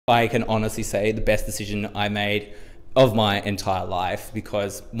I can honestly say the best decision I made of my entire life,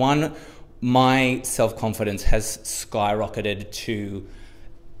 because one, my self-confidence has skyrocketed to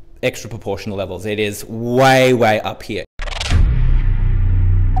extra proportional levels. It is way, way up here.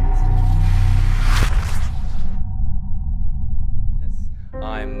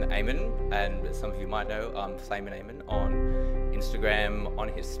 I'm Eamon, and some of you might know I'm Flamin' Eamon on Instagram, on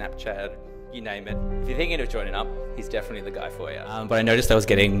his Snapchat, you name it. If you're thinking of joining up, he's definitely the guy for you. But I noticed I was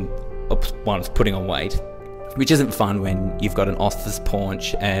putting on weight, which isn't fun when you've got an office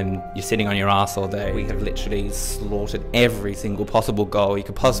paunch and you're sitting on your ass all day. We have literally slaughtered every single possible goal you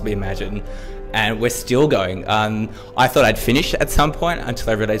could possibly imagine, and we're still going. I thought I'd finish at some point until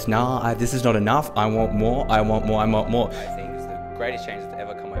I realized, nah, this is not enough. I want more, I want more, I want more. I think the greatest change that's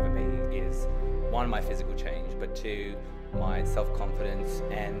ever come over me is, one, my physical change, but two, my self-confidence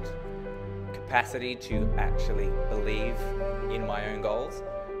and capacity to actually believe in my own goals,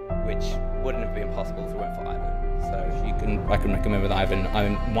 which wouldn't have been possible if it weren't for Ivan. So I can recommend with Ivan.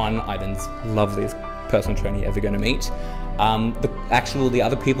 Ivan's loveliest personal trainer you're ever going to meet. The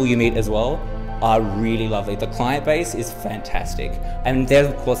other people you meet as well are really lovely. The client base is fantastic, and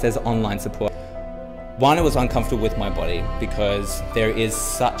of course there's online support. One, it was uncomfortable with my body because there is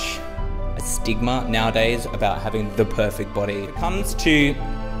such a stigma nowadays about having the perfect body. When it comes to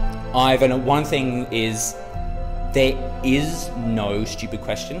Ivan, one thing is, there is no stupid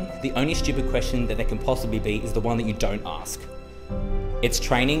question. The only stupid question that there can possibly be is the one that you don't ask. It's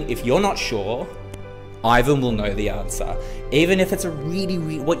training. If you're not sure, Ivan will know the answer. Even if it's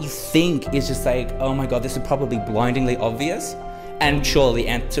what you think is just like, oh my God, this is probably blindingly obvious. And sure, the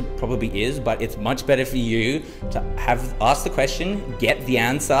answer probably is, but it's much better for you to ask the question, get the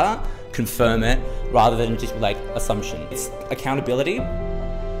answer, confirm it, rather than just like assumption. It's accountability,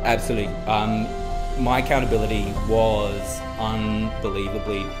 absolutely. My accountability was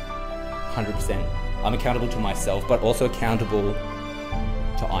unbelievably 100%. I'm accountable to myself, but also accountable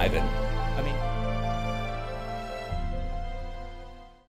to Ivan.